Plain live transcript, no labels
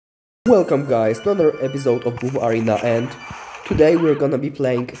Welcome guys to another episode of Boom Arena, and today we're gonna be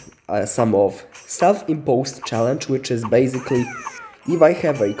playing some of self-imposed challenge, which is basically if I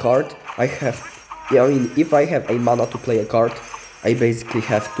have a card, if I have a mana to play a card, I basically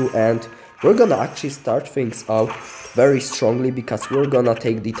have to, and we're gonna actually start things out very strongly because we're gonna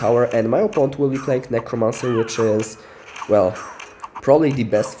take the tower and my opponent will be playing Necromancer, which is, well, probably the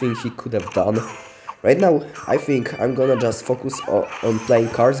best thing he could have done. Right now, I think I'm gonna just focus on playing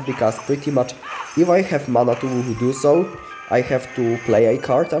cards because pretty much if I have mana to do so, I have to play a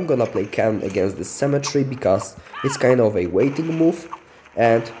card. I'm gonna play Cannon against this Cemetery because it's kind of a waiting move,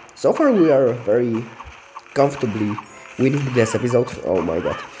 and so far we are very comfortably winning this episode. Oh my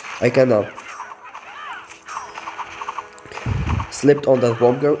god, I kinda slipped on that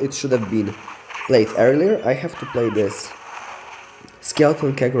bomb girl. It should have been played earlier. I have to play this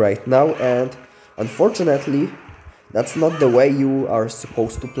Skeleton Keg right now, and unfortunately, that's not the way you are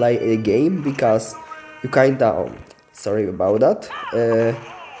supposed to play a game, because you kinda, sorry about that,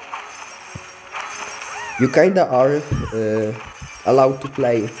 you kinda are allowed to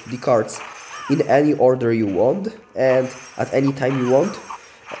play the cards in any order you want and at any time you want.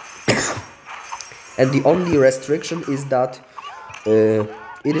 And the only restriction is that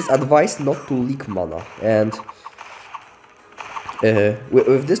it is advised not to leak mana, and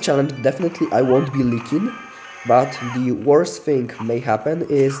with this challenge, definitely I won't be leaking, but the worst thing may happen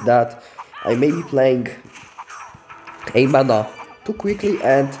is that I may be playing a mana too quickly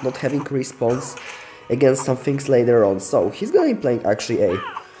and not having response against some things later on. So he's gonna be playing actually a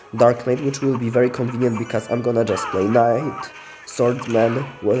Dark Knight, which will be very convenient because I'm gonna just play Knight, Swordsman,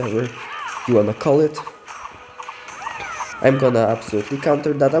 whatever you wanna call it. I'm gonna absolutely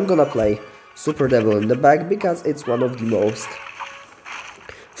counter that. I'm gonna play Super Devil in the back because it's one of the most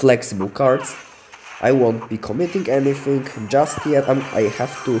flexible cards. I won't be committing anything just yet. I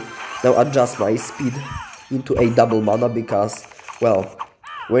have to now adjust my speed into a double mana because, well,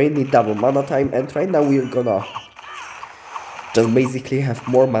 we're in the double mana time, and right now we're gonna just basically have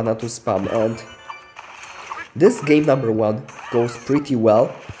more mana to spam, and this game number 1 goes pretty well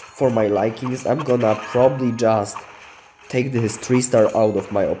for my likings. I'm gonna probably just take this 3-star out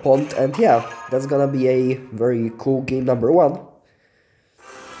of my opponent, and yeah, that's gonna be a very cool game number 1.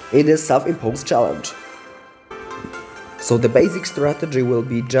 It is self-imposed challenge. So the basic strategy will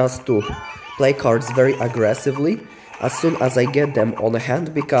be just to play cards very aggressively as soon as I get them on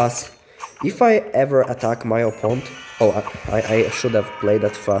hand, because if I ever attack my opponent... Oh, I should have played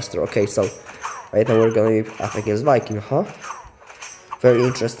that faster. Okay, so right now we're gonna be up against Viking, huh? Very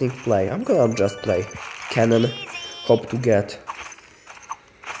interesting play. I'm gonna just play Cannon, hope to get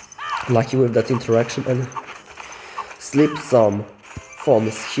lucky with that interaction and slip some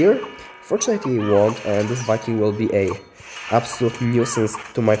Fonts here. Fortunately he won't, and this Viking will be a absolute nuisance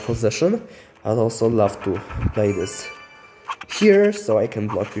to my possession. I'd also love to play this here so I can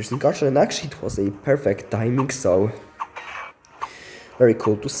block Piercing Archer, and actually it was a perfect timing, so very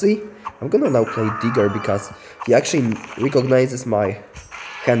cool to see. I'm gonna now play Digger because he actually recognizes my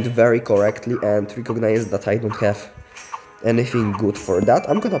hand very correctly and recognizes that I don't have anything good for that.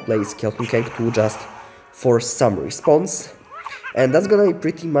 I'm gonna play Skeleton Keg to just force some response. And that's gonna be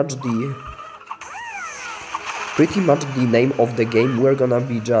pretty much the name of the game. We're gonna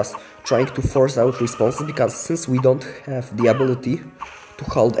be just trying to force out responses, because since we don't have the ability to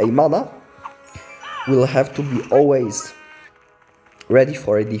hold a mana, we'll have to be always ready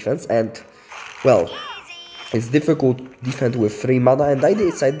for a defense, and well, it's difficult to defend with 3 mana, and I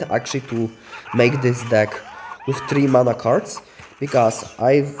decided actually to make this deck with 3 mana cards because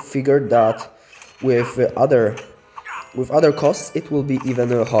I figured that with other costs it will be even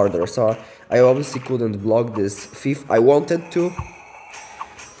harder. So I obviously couldn't block this thief. I wanted to,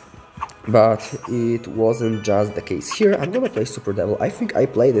 but it wasn't just the case here. I'm gonna play Super Devil. I think I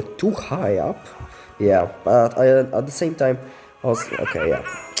played it too high up, yeah, but at the same time I was okay, yeah,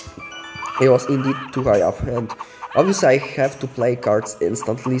 it was indeed too high up, and obviously I have to play cards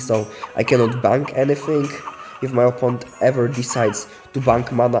instantly, so I cannot bank anything. If my opponent ever decides to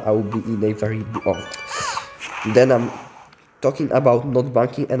bank mana, I will be in a very... Then I'm talking about not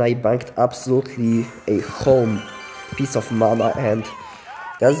banking, and I banked absolutely a whole piece of mana, and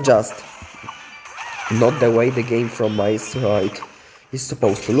that's just not the way the game from my side is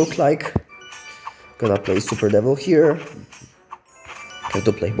supposed to look like. Gonna play Super Devil here. Have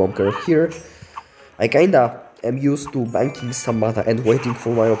to play Bomb Girl here. I kinda am used to banking some mana and waiting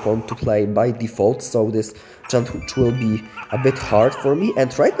for my opponent to play by default, so this challenge will be a bit hard for me,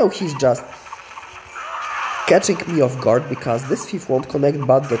 and right now he's just catching me off guard because this thief won't connect,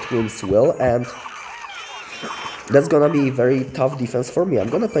 but the twins will, and That's gonna be very tough defense for me. I'm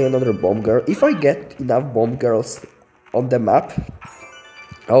gonna play another bomb girl. If I get enough bomb girls on the map,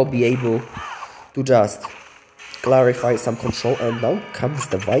 I'll be able to just clarify some control. And now comes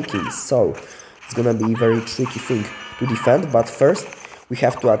the Vikings, so it's gonna be a very tricky thing to defend. But first, we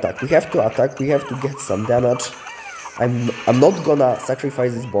have to attack. We have to get some damage. I'm not gonna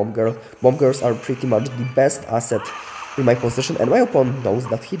sacrifice this bomb girl. Bomb girls are pretty much the best asset in my position, and my opponent knows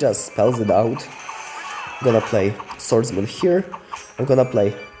that. He just spells it out. I'm gonna play swordsman here. I'm gonna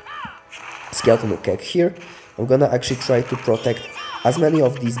play skeleton keg here. I'm gonna actually try to protect as many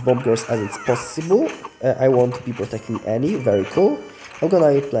of these bomb girls as it's possible. I won't be protecting any. Very cool. I'm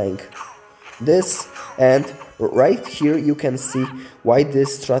gonna be playing this, and right here you can see why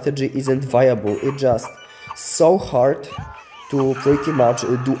this strategy isn't viable. It's just so hard to pretty much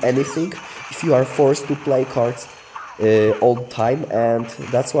do anything if you are forced to play cards all the time, and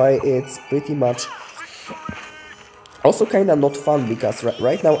that's why it's pretty much also kinda not fun, because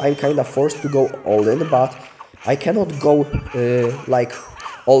right now I'm kinda forced to go all in, but I cannot go like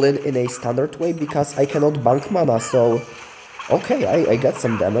all in a standard way because I cannot bank mana. So okay, I got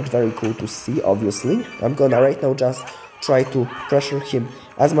some damage, very cool to see. Obviously I'm gonna right now just try to pressure him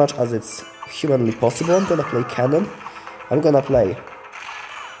as much as it's humanly possible. I'm gonna play cannon, I'm gonna play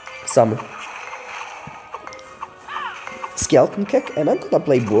some skeleton kick, and I'm gonna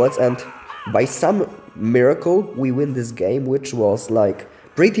play bullets, and by some miracle we win this game, which was like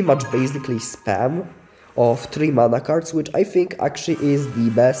pretty much basically spam of 3 mana cards, which I think actually is the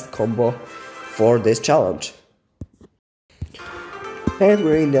best combo for this challenge. And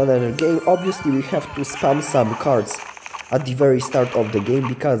we're in another game. Obviously we have to spam some cards at the very start of the game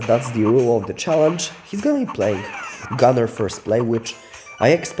because that's the rule of the challenge. He's gonna be playing Gunner first play, which I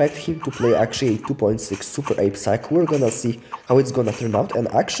expect him to play actually a 2.6 Super Ape Cycle. We're gonna see how it's gonna turn out, and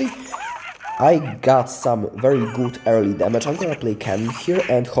actually I got some very good early damage. I'm gonna play Cannon here,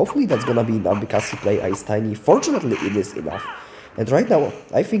 and hopefully that's gonna be enough because he played Ice Tiny. Fortunately it is enough. And right now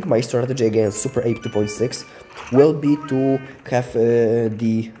I think my strategy against Super Ape 2.6 will be to have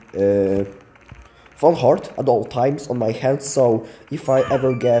the Von Horde at all times on my hands, so if I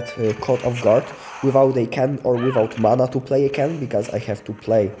ever get caught off guard without a cannon or without mana to play a cannon, because I have to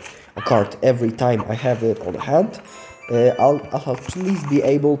play a card every time I have it on hand, I'll at least be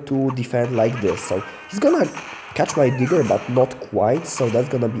able to defend like this. So he's gonna catch my digger, but not quite, so that's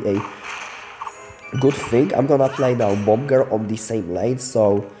gonna be a good thing. I'm gonna play now Bomb Girl on the same lane,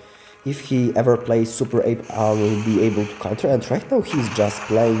 so if he ever plays Super Ape, I will be able to counter. And right now he's just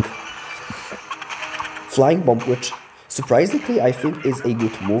playing Flying Bomb, which surprisingly I think is a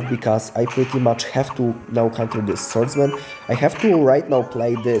good move, because I pretty much have to now counter this Swordsman. I have to right now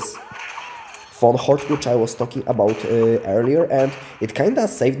play this Von Horde, which I was talking about earlier, and it kinda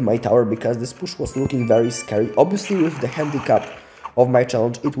saved my tower because this push was looking very scary. Obviously with the handicap of my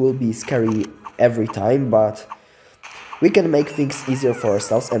challenge it will be scary every time, but we can make things easier for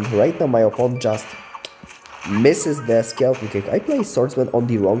ourselves. And right now my opponent just misses the skeleton kick. I play Swordsman on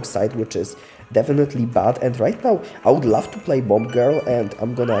the wrong side, which is definitely bad, and right now I would love to play Bomb Girl, and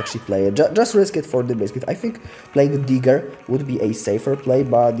I'm gonna actually play it, just risk it for the biscuit. I think playing Digger would be a safer play,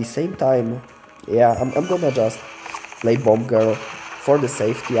 but at the same time, yeah, I'm gonna just play Bomb Girl for the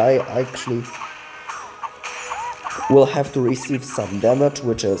safety. I actually will have to receive some damage,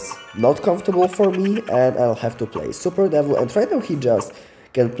 which is not comfortable for me, and I'll have to play Super Devil, and right now he just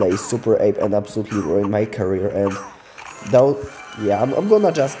can play Super Ape and absolutely ruin my career. And though, yeah, I'm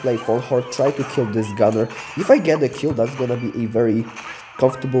gonna just play Von Horde, try to kill this Gunner. If I get a kill, that's gonna be a very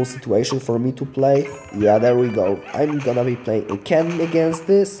comfortable situation for me to play. Yeah, there we go. I'm gonna be playing a cannon against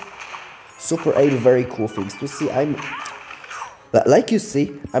this Super Ape. Very cool things to see. Like you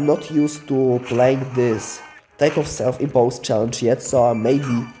see, I'm not used to playing this type of self-imposed challenge yet, so I may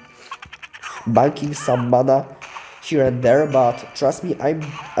be banking some mana here and there, but trust me, I'm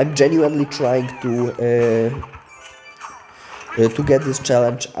genuinely trying to get this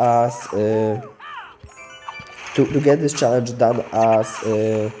challenge as to get this challenge done as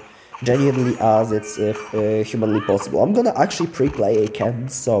genuinely as it's humanly possible. I'm gonna actually pre-play a cannon,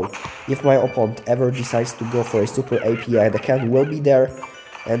 so if my opponent ever decides to go for a Super Ape, yeah, the cannon will be there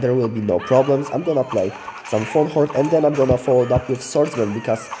and there will be no problems. I'm gonna play some Von Horde, and then I'm gonna follow it up with Swordsman,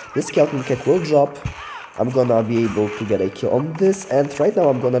 because this skeleton kick will drop. I'm gonna be able to get a kill on this, and right now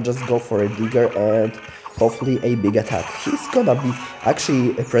I'm gonna just go for a Digger and hopefully a big attack. He's gonna be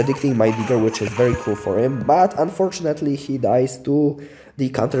actually predicting my digger, which is very cool for him, but unfortunately he dies to the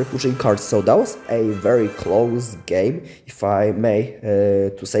counter pushing cards. So that was a very close game, if I may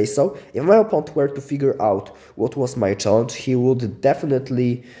to say so. If my opponent were to figure out what was my challenge, he would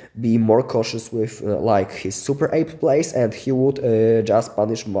definitely be more cautious with like his super ape plays, and he would just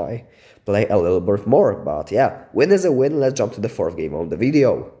punish my play a little bit more. But yeah, win is a win. Let's jump to the fourth game of the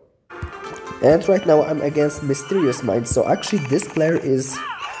video. And right now I'm against Mysterious Mind, so actually this player is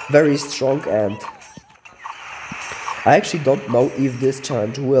very strong, and I actually don't know if this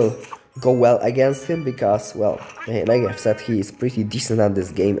challenge will go well against him, because, well, like I've said, he is pretty decent at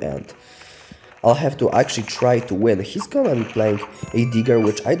this game, and I'll have to actually try to win. He's gonna be playing a digger,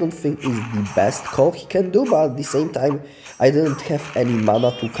 which I don't think is the best call he can do, but at the same time I didn't have any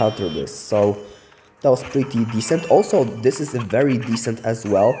mana to counter this, so that was pretty decent. Also, this is very decent as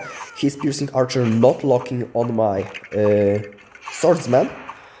well. His Piercing Archer not locking on my Swordsman,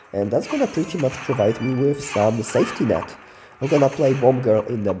 and that's gonna pretty much provide me with some safety net. I'm gonna play Bomb Girl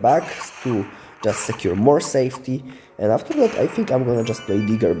in the back to just secure more safety, and after that I think I'm gonna just play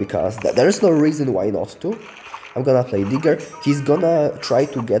Digger, because there is no reason why not to. I'm gonna play Digger. He's gonna try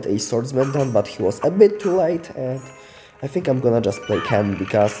to get a Swordsman down, but he was a bit too late, and I think I'm gonna just play Cannon,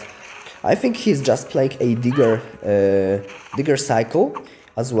 because I think he's just playing a Digger Cycle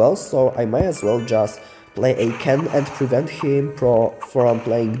as well, so I might as well just play a Cannon and prevent him from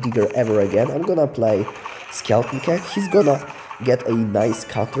playing Digger ever again. I'm gonna play Skeleton Keg. He's gonna get a nice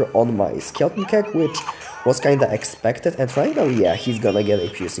counter on my Skeleton Keg, which was kinda expected, and right now, yeah, he's gonna get a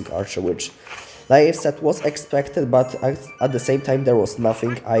Piercing Archer, which, like I said, was expected, but at the same time there was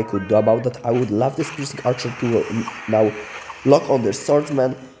nothing I could do about that. I would love this Piercing Archer to now lock on the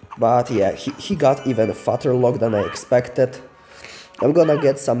Swordsman, but yeah, he got even a fatter lock than I expected. I'm gonna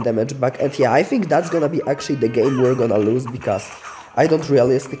get some damage back, and yeah, I think that's gonna be actually the game we're gonna lose, because I don't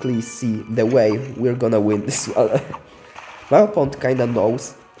realistically see the way we're gonna win this one. My opponent kinda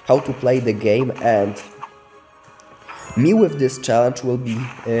knows how to play the game, and me with this challenge will be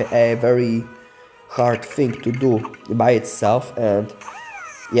a very hard thing to do by itself, and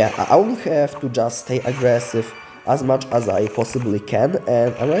yeah, I will have to just stay aggressive as much as I possibly can,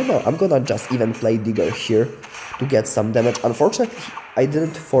 and right now I'm gonna just even play Digger here to get some damage. Unfortunately, I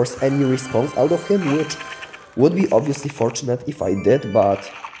didn't force any response out of him, which would be obviously fortunate if I did, but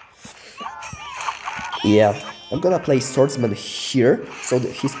yeah, I'm gonna play Swordsman here, so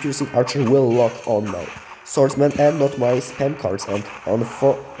that his Piercing Archer will lock on my Swordsman and not my spam cards, and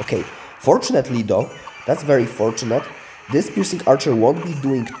okay, fortunately though, that's very fortunate, this Piercing Archer won't be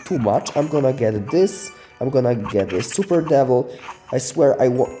doing too much. I'm gonna get this, I'm gonna get a Super Devil. I swear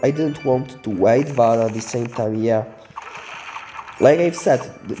I didn't want to wait, but at the same time, yeah, like I've said,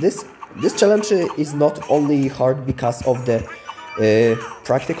 this challenge is not only hard because of the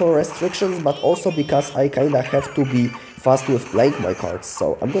practical restrictions, but also because I kinda have to be fast with playing my cards.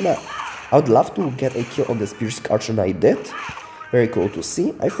 So I would love to get a kill on this Piercing Archer, and I did. Very cool to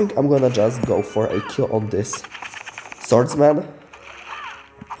see. I think I'm gonna just go for a kill on this Swordsman.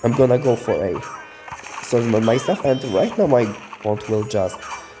 I'm gonna go for a Swordsman myself, and right now my opponent will just,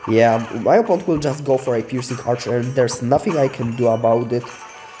 yeah, my opponent will just go for a Piercing Archer, and there's nothing I can do about it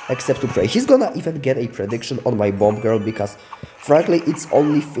except to pray. He's gonna even get a prediction on my Bomb Girl, because frankly it's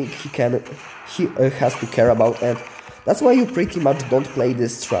only thing he has to care about, and that's why you pretty much don't play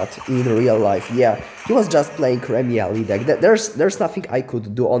this strat in real life. Yeah, he was just playing RemiEli deck. There's nothing I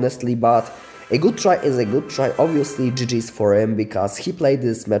could do, honestly, but a good try is a good try. Obviously GG's for him, because he played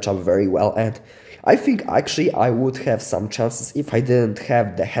this matchup very well, and I think actually I would have some chances if I didn't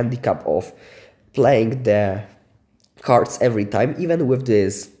have the handicap of playing the cards every time, even with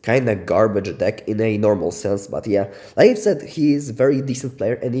this kinda garbage deck in a normal sense. But yeah, like I said, he is a very decent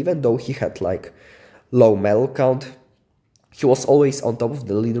player, and even though he had like low medal count, he was always on top of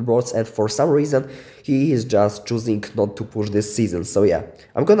the leaderboards, and for some reason he is just choosing not to push this season. So yeah,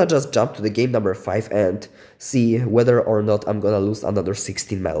 I'm gonna just jump to the game number 5 and see whether or not I'm gonna lose another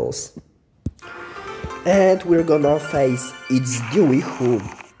 16 medals. And we're gonna face It's Dewey, who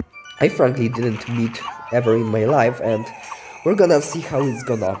I frankly didn't meet ever in my life, and we're gonna see how it's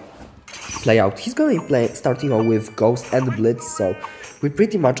gonna play out. He's gonna be starting on with Ghost and Blitz, so we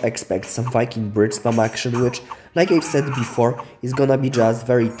pretty much expect some Viking Bridge spam action, which, like I've said before, is gonna be just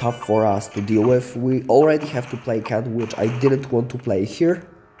very tough for us to deal with. We already have to play Can, which I didn't want to play here.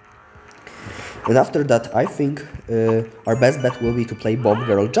 And after that, I think our best bet will be to play Bomb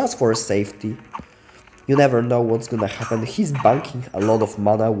Girl just for safety. You never know what's gonna happen. He's banking a lot of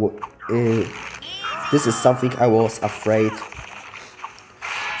mana. This is something I was afraid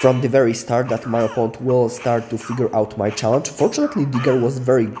from the very start that my opponent will start to figure out my challenge. Fortunately, Digger was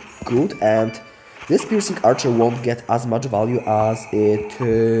very good, and this piercing archer won't get as much value as it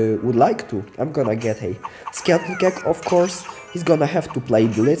would like to. I'm gonna get a skeleton keg, of course. He's gonna have to play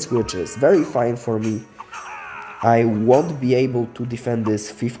blitz, which is very fine for me. I won't be able to defend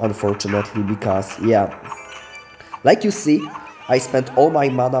this 5th, unfortunately, because, yeah, like you see, I spent all my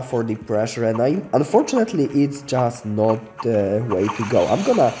mana for the pressure, and unfortunately, it's just not the way to go. I'm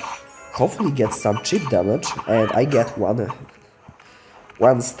gonna hopefully get some chip damage, and I get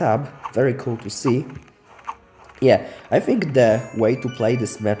one stab. Very cool to see. Yeah, I think the way to play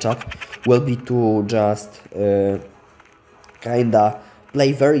this matchup will be to just kinda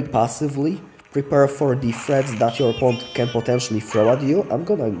play very passively, prepare for the threats that your opponent can potentially throw at you. I'm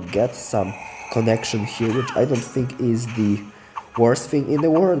gonna get some connection here, which I don't think is the worst thing in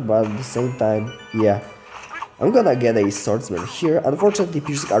the world, but at the same time, yeah. I'm gonna get a swordsman here. Unfortunately,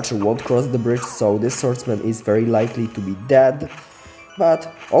 piercing archer won't cross the bridge, so this swordsman is very likely to be dead.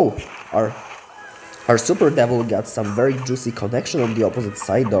 But, oh, our super devil got some very juicy connection on the opposite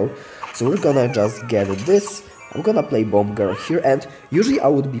side though, so we're gonna just get this. I'm gonna play Bomb Girl here, and usually I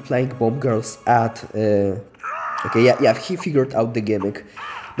would be playing Bomb Girls at... okay, yeah, he figured out the gimmick.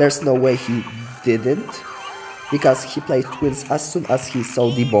 There's no way he didn't, because he played twins as soon as he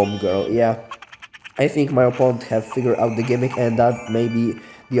saw the Bomb Girl, yeah. I think my opponent have figured out the gimmick, and that may be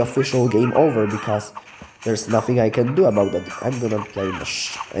the official game over, because there's nothing I can do about that. I'm gonna play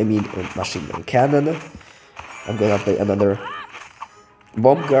Machine Gun Cannon. I'm gonna play another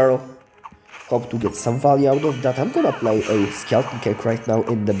Bomb Girl. Hope to get some value out of that. I'm gonna play a Skeleton Cake right now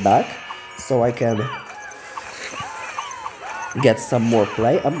in the back, so I can get some more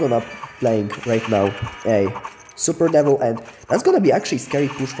play. I'm gonna playing right now a Super Devil, and that's gonna be actually scary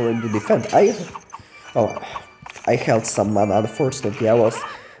push for him to defend. I held some mana, unfortunately. I was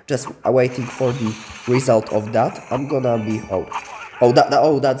just waiting for the result of that. I'm gonna be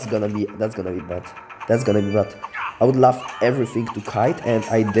that's gonna be bad. That's gonna be bad. I would love everything to kite, and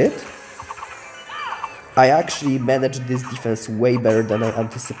I did. I actually managed this defense way better than I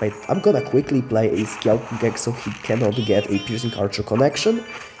anticipated. I'm gonna quickly play a Skeleton Gag so he cannot get a piercing archer connection.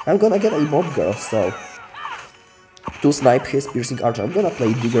 I'm gonna get a Bomb Girl, so to snipe his piercing archer. I'm gonna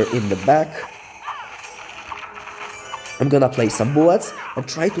play Digger in the back. I'm gonna play some bullets and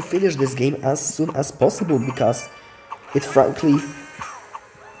try to finish this game as soon as possible, because it frankly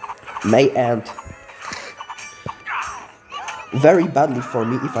may end very badly for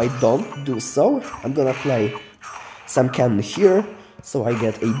me if I don't do so. I'm gonna play some cannon here, so I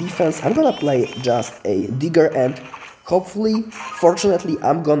get a defense. I'm gonna play just a Digger, and hopefully, fortunately,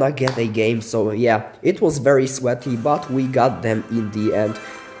 I'm gonna get a game. So yeah, it was very sweaty, but we got them in the end.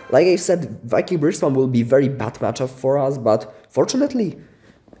 Like I said, Viking BS will be very bad matchup for us, but fortunately,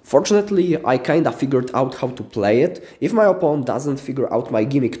 I kinda figured out how to play it. If my opponent doesn't figure out my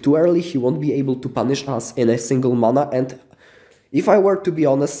gimmick too early, he won't be able to punish us in a single mana, and if I were to be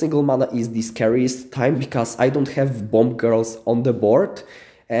honest, single mana is the scariest time, because I don't have Bomb Girls on the board,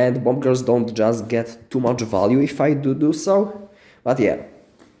 and Bomb Girls don't just get too much value if I do so. But yeah,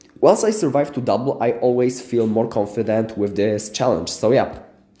 once I survive to double, I always feel more confident with this challenge. So yeah,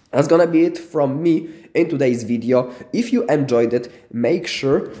 that's gonna be it from me in today's video. If you enjoyed it, make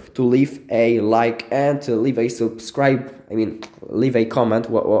sure to leave a like and to leave a subscribe. Leave a comment.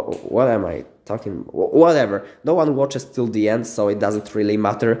 What am I talking? Whatever. No one watches till the end, so it doesn't really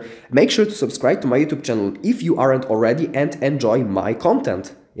matter. Make sure to subscribe to my YouTube channel if you aren't already, and enjoy my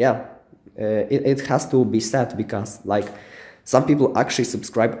content. Yeah, it has to be said, because like some people actually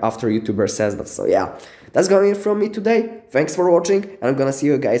subscribe after YouTuber says that. So yeah, that's gonna be it from me today. Thanks for watching, and I'm gonna see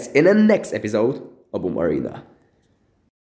you guys in the next episode of Boom Arena.